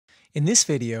In this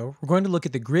video, we're going to look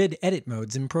at the grid edit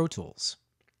modes in Pro Tools.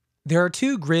 There are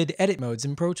two grid edit modes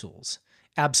in Pro Tools,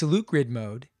 Absolute Grid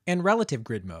Mode and Relative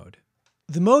Grid Mode.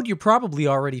 The mode you're probably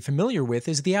already familiar with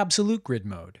is the Absolute Grid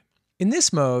Mode. In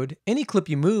this mode, any clip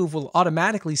you move will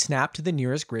automatically snap to the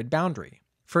nearest grid boundary.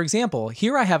 For example,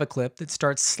 here I have a clip that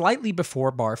starts slightly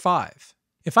before bar 5.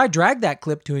 If I drag that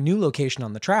clip to a new location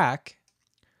on the track,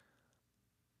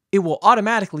 it will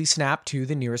automatically snap to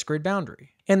the nearest grid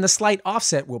boundary, and the slight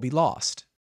offset will be lost.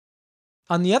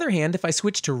 On the other hand, if I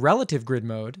switch to Relative Grid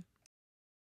Mode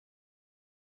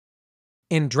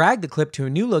and drag the clip to a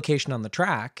new location on the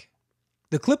track,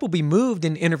 the clip will be moved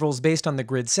in intervals based on the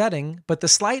grid setting, but the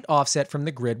slight offset from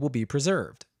the grid will be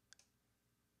preserved.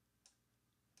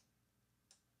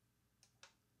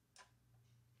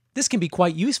 This can be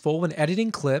quite useful when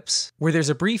editing clips where there's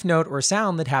a brief note or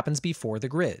sound that happens before the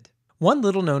grid. One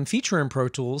little known feature in Pro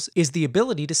Tools is the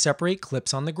ability to separate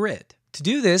clips on the grid. To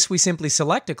do this, we simply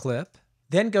select a clip,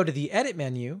 then go to the Edit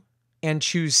menu and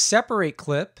choose Separate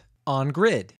Clip on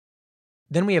Grid.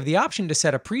 Then we have the option to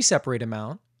set a pre-separate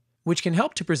amount, which can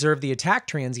help to preserve the attack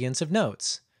transients of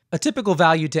notes. A typical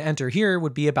value to enter here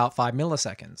would be about 5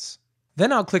 milliseconds.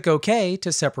 Then I'll click OK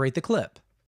to separate the clip.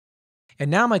 And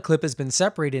now my clip has been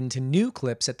separated into new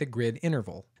clips at the grid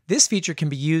interval. This feature can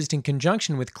be used in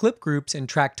conjunction with clip groups and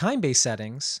track time-based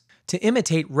settings to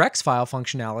imitate Rex file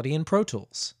functionality in Pro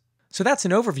Tools. So that's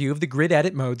an overview of the grid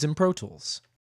edit modes in Pro Tools.